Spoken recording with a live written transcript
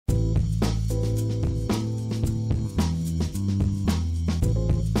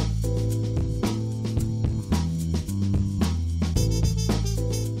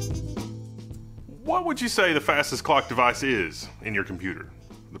would you say the fastest clock device is in your computer?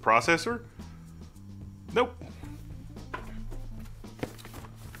 The processor? Nope.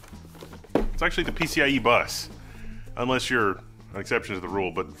 It's actually the PCIe bus. Unless you're an exception to the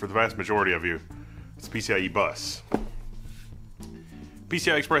rule, but for the vast majority of you, it's PCIe bus.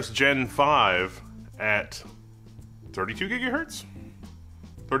 PCI Express Gen 5 at 32 gigahertz?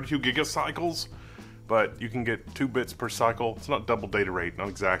 32 gigacycles? But you can get 2 bits per cycle. It's not double data rate, not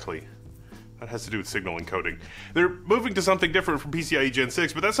exactly. That has to do with signal encoding. They're moving to something different from PCIe Gen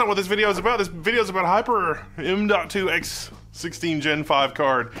 6, but that's not what this video is about. This video is about Hyper M.2 X16 Gen 5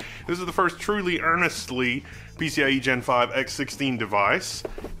 card. This is the first truly earnestly PCIe Gen 5 X16 device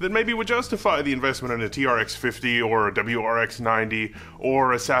that maybe would justify the investment in a TRX 50 or a WRX 90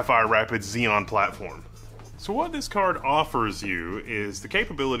 or a Sapphire Rapids Xeon platform. So what this card offers you is the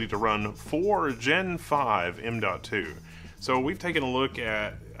capability to run 4 Gen 5 M.2. So we've taken a look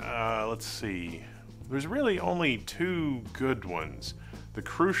at, let's see, there's really only 2 good ones. The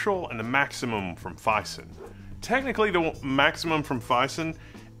Crucial and the Maximum from Phison. Technically the Maximum from Phison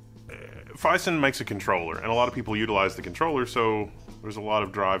makes a controller, and a lot of people utilize the controller, so there's a lot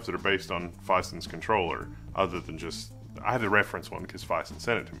of drives that are based on Phison's controller, other than just, I have the reference one because Phison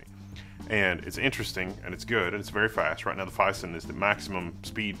sent it to me. And it's interesting, and it's good, and it's very fast. Right now the Phison is the maximum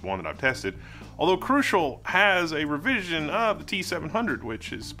speed one that I've tested. Although Crucial has a revision of the T700,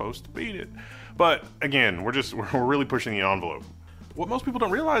 which is supposed to beat it. But again, we're really pushing the envelope. What most people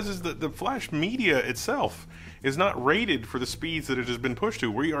don't realize is that the flash media itself is not rated for the speeds that it has been pushed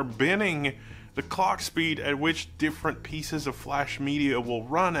to. We are binning the clock speed at which different pieces of flash media will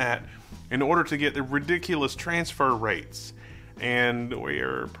run at in order to get the ridiculous transfer rates. And we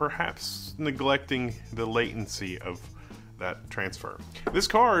are perhaps neglecting the latency of that transfer. This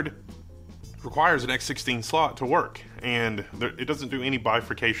card requires an X16 slot to work, and it doesn't do any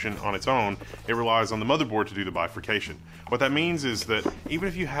bifurcation on its own. It relies on the motherboard to do the bifurcation. What that means is that even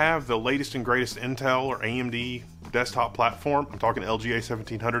if you have the latest and greatest Intel or AMD desktop platform, I'm talking LG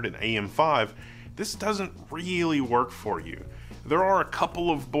A1700 and AM5, this doesn't really work for you. There are a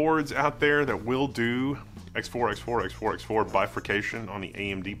couple of boards out there that will do X4, X4, X4, X4 bifurcation on the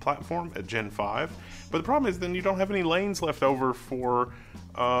AMD platform at Gen 5. But the problem is then you don't have any lanes left over for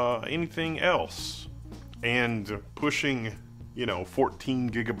anything else. And pushing, 14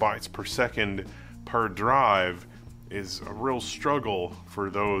 gigabytes per second per drive is a real struggle for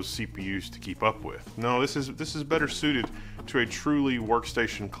those CPUs to keep up with. No, this is better suited to a truly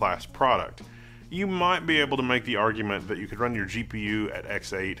workstation class product. You might be able to make the argument that you could run your GPU at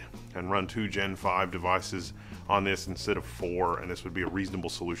X8 and run 2 Gen 5 devices on this instead of 4, and this would be a reasonable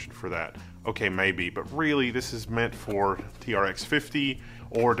solution for that. Okay, maybe, but really this is meant for TRX 50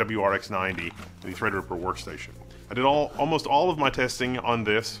 or WRX 90, the Threadripper workstation. I did almost all of my testing on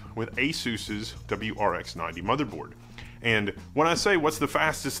this with ASUS's WRX 90 motherboard. And when I say what's the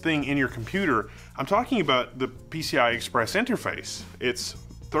fastest thing in your computer, I'm talking about the PCI Express interface. It's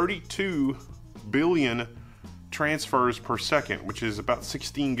 32 billion transfers per second, which is about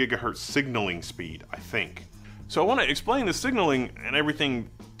 16 gigahertz signaling speed, I think. So I want to explain the signaling and everything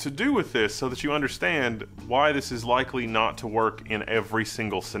to do with this so that you understand why this is likely not to work in every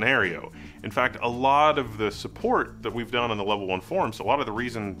single scenario. In fact, a lot of the support that we've done on the Level 1 forums, a lot of the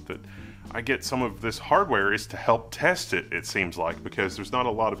reason that I get some of this hardware is to help test it, it seems like, because there's not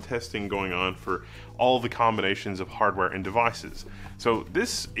a lot of testing going on for all the combinations of hardware and devices. So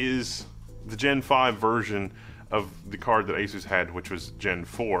this is the Gen 5 version of the card that ASUS had, which was Gen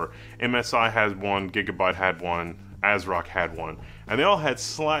 4. MSI had one, Gigabyte had one, ASRock had one, and they all had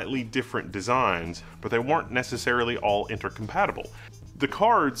slightly different designs, but they weren't necessarily all intercompatible. The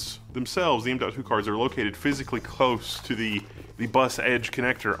cards themselves, the M.2 cards, are located physically close to the bus edge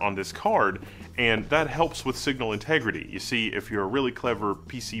connector on this card, and that helps with signal integrity. You see, if you're a really clever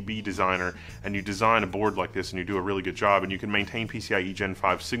PCB designer and you design a board like this and you do a really good job and you can maintain PCIe Gen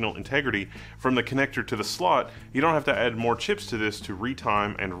 5 signal integrity from the connector to the slot, you don't have to add more chips to this to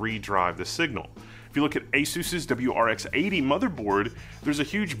retime and redrive the signal. If you look at ASUS's WRX 80 motherboard, there's a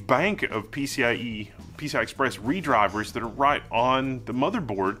huge bank of PCI Express redrivers that are right on the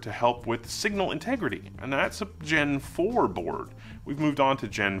motherboard to help with signal integrity, and that's a Gen 4 board. We've moved on to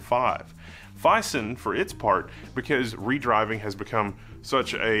Gen 5. Phison, for its part, because redriving has become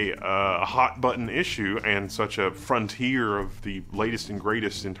such a hot button issue and such a frontier of the latest and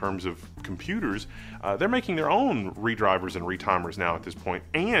greatest in terms of computers, they're making their own redrivers and retimers now at this point,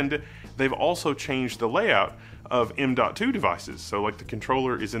 and they've also changed the layout of M.2 devices. So like the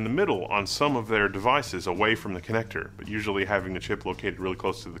controller is in the middle on some of their devices away from the connector, but usually having the chip located really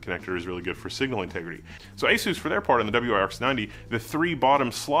close to the connector is really good for signal integrity. So ASUS, for their part, on the WRX90, the 3 bottom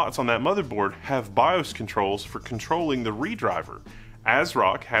slots on that motherboard have BIOS controls for controlling the redriver.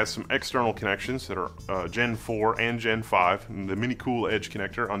 ASRock has some external connections that are Gen 4 and Gen 5, and the Mini Cool Edge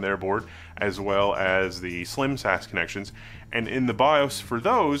connector on their board, as well as the Slim SAS connections. And in the BIOS for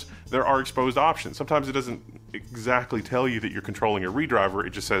those, there are exposed options. Sometimes it doesn't exactly tell you that you're controlling a redriver,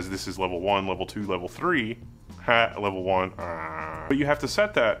 it just says this is level 1, level 2, level 3. Level 1. But you have to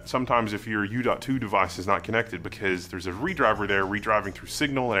set that sometimes if your U.2 device is not connected, because there's a redriver there redriving through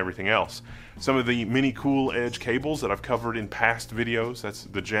signal and everything else. Some of the Mini Cool Edge cables that I've covered in past videos, that's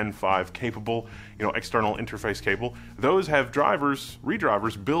the Gen 5 capable, external interface cable, those have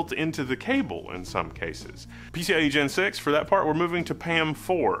redrivers built into the cable in some cases. PCIe Gen 6, for that part, we're moving to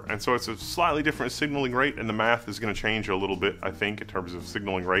PAM4, and so it's a slightly different signaling rate, and the math is going to change a little bit, I think, in terms of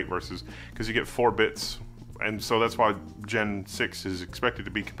signaling rate versus, because you get 4 bits. And so that's why Gen 6 is expected to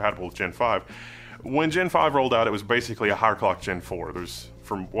be compatible with Gen 5. When Gen 5 rolled out, it was basically a higher clock Gen 4.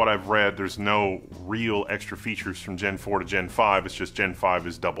 From what I've read, there's no real extra features from Gen 4 to Gen 5. It's just Gen 5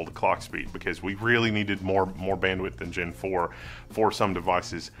 is double the clock speed, because we really needed more bandwidth than Gen 4 for some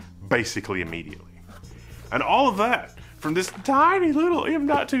devices basically immediately. And all of that from this tiny little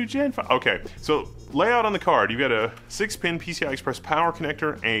M.2 Gen 5. Okay, so layout on the card, you've got a 6-pin PCI Express power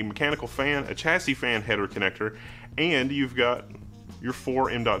connector, a mechanical fan, a chassis fan header connector, and you've got your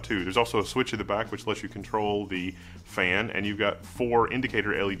 4 M.2. There's also a switch at the back which lets you control the fan, and you've got 4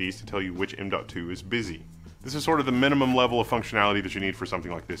 indicator LEDs to tell you which M.2 is busy. This is sort of the minimum level of functionality that you need for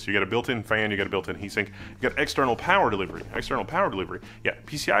something like this. You got a built-in fan, you got a built-in heatsink, you got external power delivery. Yeah,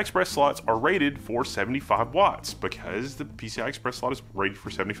 PCI Express slots are rated for 75 watts because the PCI Express slot is rated for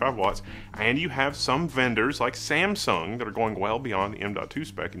 75 watts, and you have some vendors like Samsung that are going well beyond the M.2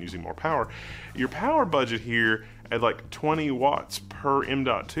 spec and using more power. Your power budget here at like 20 watts per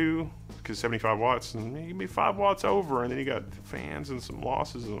M.2, because 75 watts and maybe 5 watts over, and then you got fans and some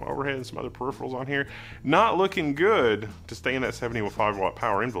losses and overhead and some other peripherals on here. Not looking good to stay in that 75 watt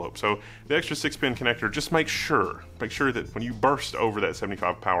power envelope. So the extra 6-pin connector, just make sure that when you burst over that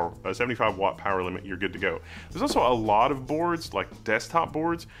 75 watt power limit, you're good to go. There's also a lot of boards, like desktop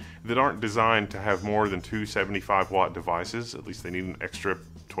boards, that aren't designed to have more than 2 75 watt devices. At least they need an extra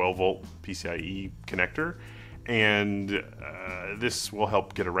 12 volt PCIe connector. And this will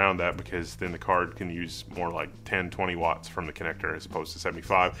help get around that, because then the card can use more like 10-20 watts from the connector as opposed to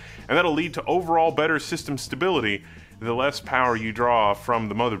 75, and that'll lead to overall better system stability the less power you draw from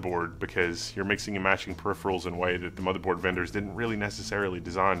the motherboard, because you're mixing and matching peripherals in a way that the motherboard vendors didn't really necessarily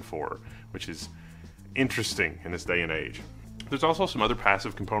design for, which is interesting in this day and age. There's also some other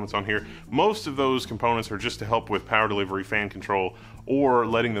passive components on here. Most of those components are just to help with power delivery, fan control, or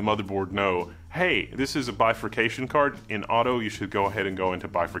letting the motherboard know, hey, this is a bifurcation card. In auto, you should go ahead and go into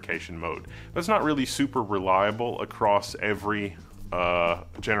bifurcation mode. That's not really super reliable across every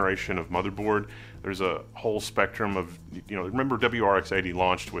generation of motherboard. There's a whole spectrum of, remember WRX80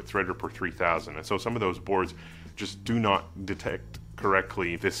 launched with Threadripper 3000, and so some of those boards just do not detect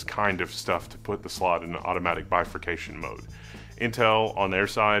correctly this kind of stuff to put the slot in automatic bifurcation mode. Intel, on their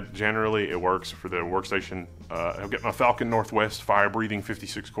side, generally it works for the workstation. I've got my Falcon Northwest fire-breathing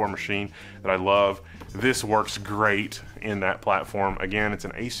 56-core machine that I love. This works great in that platform. Again, it's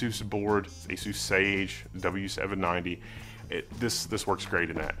an ASUS board, ASUS Sage W790. This works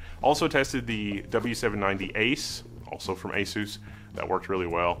great in that. Also tested the W790 Ace, also from ASUS. That worked really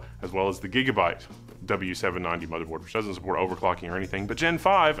well as the Gigabyte W790 motherboard, which doesn't support overclocking or anything, but Gen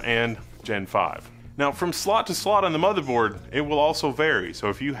 5 and Gen 5. Now, from slot to slot on the motherboard, it will also vary. So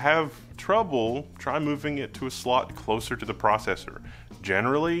if you have trouble, try moving it to a slot closer to the processor.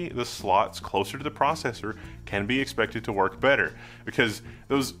 Generally, the slots closer to the processor can be expected to work better, because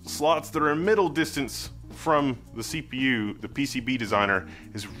those slots that are a middle distance from the CPU, the PCB designer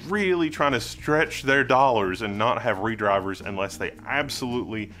is really trying to stretch their dollars and not have redrivers unless they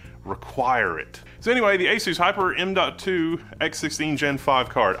absolutely require it. So anyway, the ASUS Hyper M.2 X16 Gen 5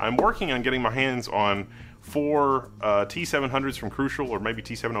 card. I'm working on getting my hands on 4 T700s from Crucial, or maybe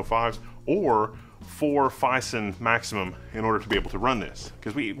T705s, or 4 Phison Maximum in order to be able to run this.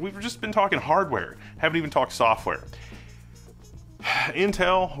 Because we've just been talking hardware, haven't even talked software.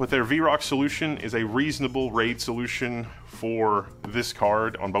 Intel, with their VROC solution, is a reasonable RAID solution for this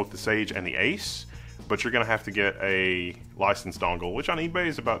card on both the Sage and the Ace. but you're gonna have to get a licensed dongle, which on eBay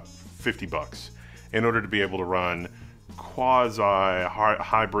is about 50 bucks, in order to be able to run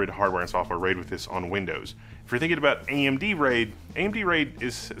quasi-hybrid hardware and software RAID with this on Windows. If you're thinking about AMD RAID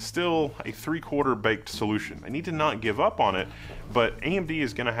is still a 3/4 baked solution. They need to not give up on it, but AMD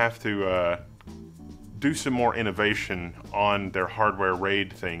is gonna have to do some more innovation on their hardware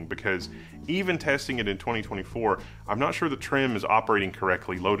RAID thing, because even testing it in 2024, I'm not sure the trim is operating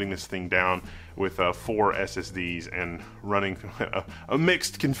correctly, loading this thing down with 4 SSDs and running a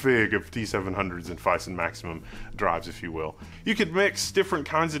mixed config of T700s and Phison Maximum drives, if you will. You could mix different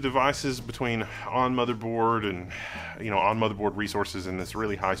kinds of devices between on motherboard and on motherboard resources and this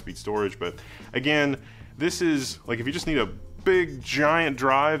really high-speed storage, but again, this is like, if you just need a big giant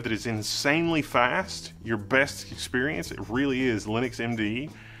drive that is insanely fast, your best experience, it really is Linux MD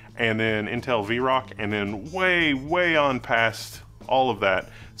and then Intel VRock, and then way on past all of that,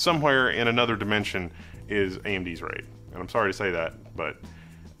 somewhere in another dimension, is AMD's RAID. And I'm sorry to say that, but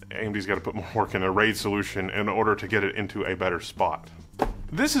AMD's got to put more work in a RAID solution in order to get it into a better spot.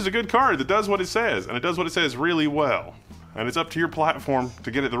 This is a good card that does what it says, and it does what it says really well. And it's up to your platform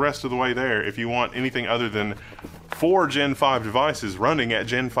to get it the rest of the way there if you want anything other than 4 Gen 5 devices running at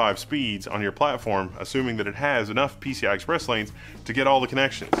Gen 5 speeds on your platform, assuming that it has enough PCI Express lanes to get all the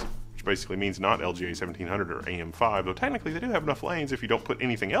connections, which basically means not LGA 1700 or AM5, though technically they do have enough lanes if you don't put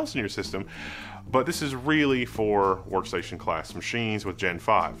anything else in your system. But this is really for workstation class machines with Gen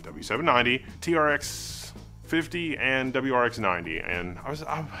 5, W790, TRX 50 and WRX 90, and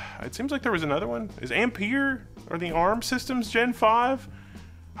it seems like there was another one. Is Ampere or the ARM systems Gen 5?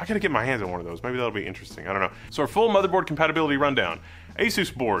 I gotta get my hands on one of those. Maybe that'll be interesting. I don't know. So our full motherboard compatibility rundown.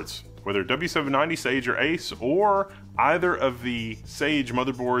 ASUS boards, whether W790, Sage, or Ace, or either of the Sage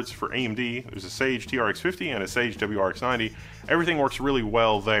motherboards for AMD. There's a Sage TRX 50 and a Sage WRX 90. Everything works really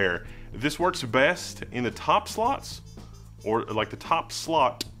well there. This works best in the top slots, or like the top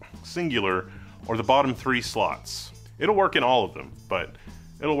slot singular, or the bottom 3 slots. It'll work in all of them, but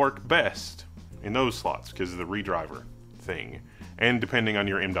it'll work best in those slots because of the redriver thing, and depending on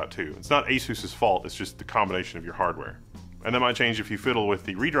your M.2. It's not ASUS's fault, it's just the combination of your hardware. And that might change if you fiddle with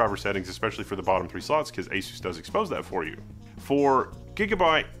the redriver settings, especially for the bottom 3 slots, because ASUS does expose that for you. For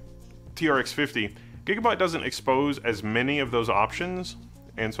Gigabyte TRX 50, Gigabyte doesn't expose as many of those options,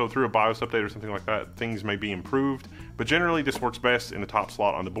 and so through a BIOS update or something like that, things may be improved. But generally, this works best in the top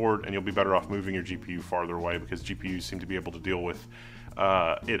slot on the board, and you'll be better off moving your GPU farther away, because GPUs seem to be able to deal with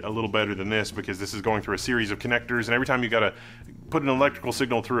it a little better than this, because this is going through a series of connectors, and every time you gotta put an electrical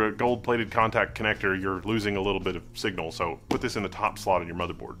signal through a gold-plated contact connector, you're losing a little bit of signal. So put this in the top slot in your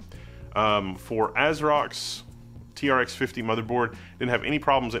motherboard. For ASRock's TRX 50 motherboard, didn't have any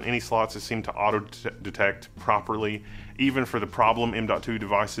problems in any slots. It seemed to auto-detect properly. Even for the problem M.2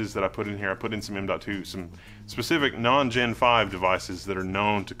 devices that I put in here, I put in some M.2, some specific non-Gen 5 devices that are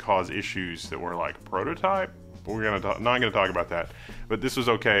known to cause issues that were like prototype. But we're not going to talk about that. But this was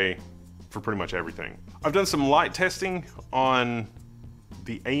okay for pretty much everything. I've done some light testing on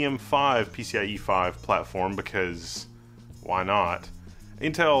the AM5 PCIe 5 platform, because why not?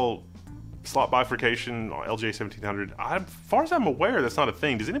 Intel slot bifurcation on LGA 1700, as far as I'm aware, that's not a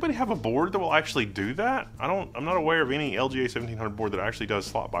thing. Does anybody have a board that will actually do that? I'm not aware of any LGA 1700 board that actually does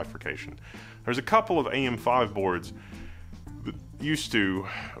slot bifurcation. There's a couple of AM5 boards that used to,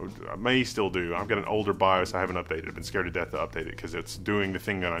 I may still do. I've got an older BIOS I haven't updated. I've been scared to death to update it because it's doing the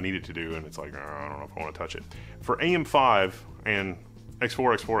thing that I need it to do, and it's like, I don't know if I want to touch it. For AM5 and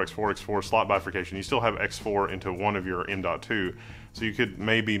X4, X4, X4, X4 slot bifurcation, you still have X4 into one of your M.2, so you could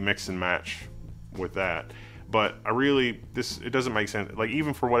maybe mix and match with that. But it doesn't make sense. Like,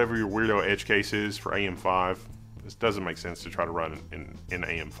 even for whatever your weirdo edge case is for AM5, this doesn't make sense to try to run in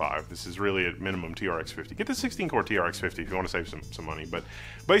AM5. This is really at minimum TRX 50. Get the 16-core TRX 50 if you want to save some money, but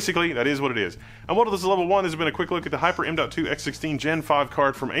basically that is what it is. And what this is level 1. This has been a quick look at the Hyper M.2 X16 Gen 5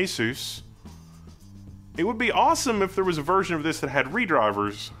 card from ASUS. It would be awesome if there was a version of this that had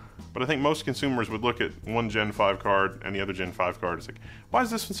redrivers, but I think most consumers would look at one Gen 5 card and the other Gen 5 card. It's like, why is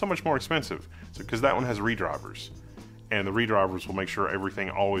this one so much more expensive? It's because that one has redrivers, and the redrivers will make sure everything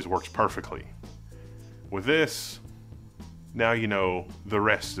always works perfectly. With this, now you know the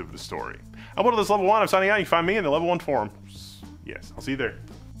rest of the story. I'm This Level 1. I'm signing out. You can find me in the Level 1 forums. Yes, I'll see you there.